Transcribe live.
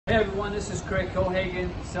Hey everyone, this is Craig Cohagen,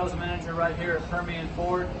 sales manager right here at Permian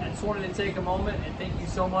Ford. I just wanted to take a moment and thank you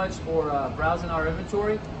so much for browsing our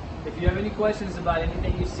inventory. If you have any questions about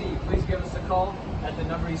anything you see, please give us a call at the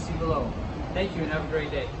number you see below. Thank you and have a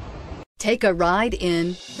great day. Take a ride in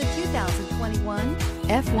the 2021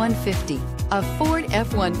 F-150. A Ford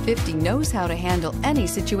F-150 knows how to handle any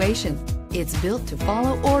situation. It's built to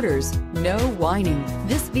follow orders, no whining.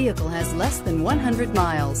 This vehicle has less than 100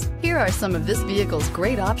 miles. Here are some of this vehicle's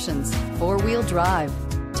great options: four-wheel drive,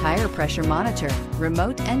 tire pressure monitor,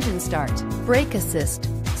 remote engine start, brake assist,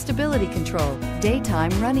 stability control,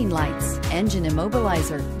 daytime running lights, engine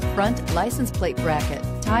immobilizer, front license plate bracket,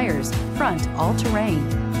 tires, front all-terrain,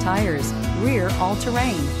 tires, rear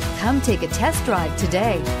all-terrain. Come take a test drive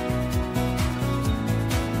today.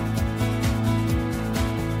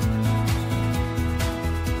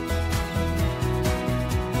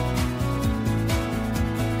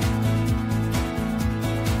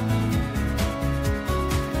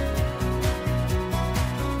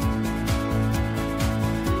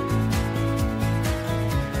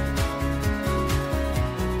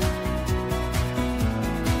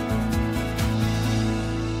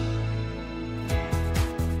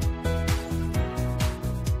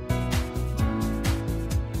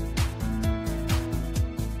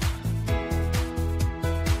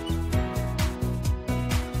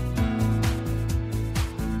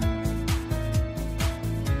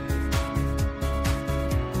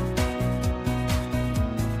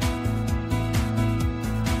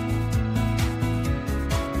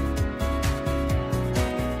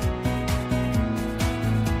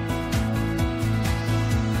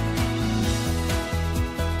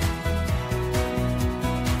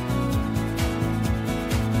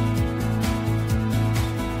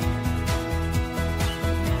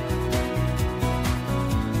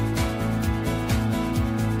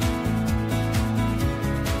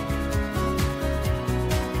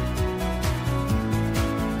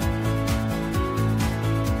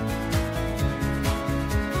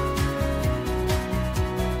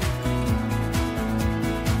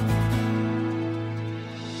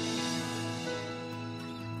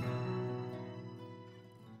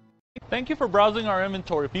 Thank you for browsing our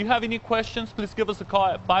inventory. If you have any questions, please give us a call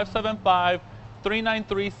at 575-393-6176.